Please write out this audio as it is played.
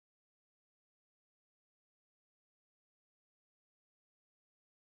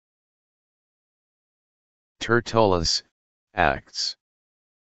Tertullus, Acts.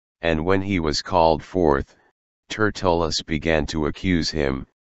 And when he was called forth, Tertullus began to accuse him,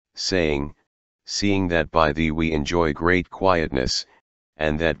 saying, Seeing that by thee we enjoy great quietness,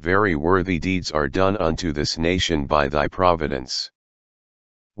 and that very worthy deeds are done unto this nation by thy providence.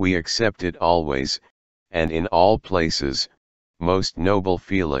 We accept it always, and in all places, most noble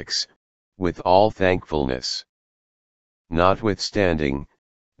Felix, with all thankfulness. Notwithstanding,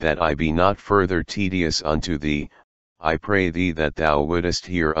 that I be not further tedious unto thee, I pray thee that thou wouldest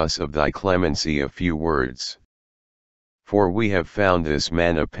hear us of thy clemency a few words. For we have found this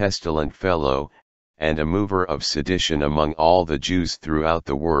man a pestilent fellow, and a mover of sedition among all the Jews throughout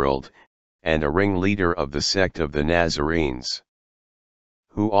the world, and a ringleader of the sect of the Nazarenes.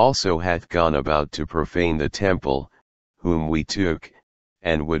 Who also hath gone about to profane the temple, whom we took,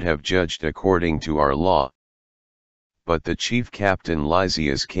 and would have judged according to our law. But the chief captain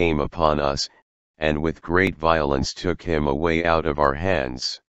Lysias came upon us, and with great violence took him away out of our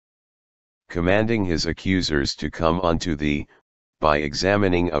hands. Commanding his accusers to come unto thee, by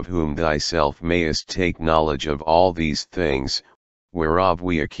examining of whom thyself mayest take knowledge of all these things, whereof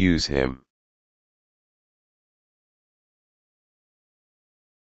we accuse him.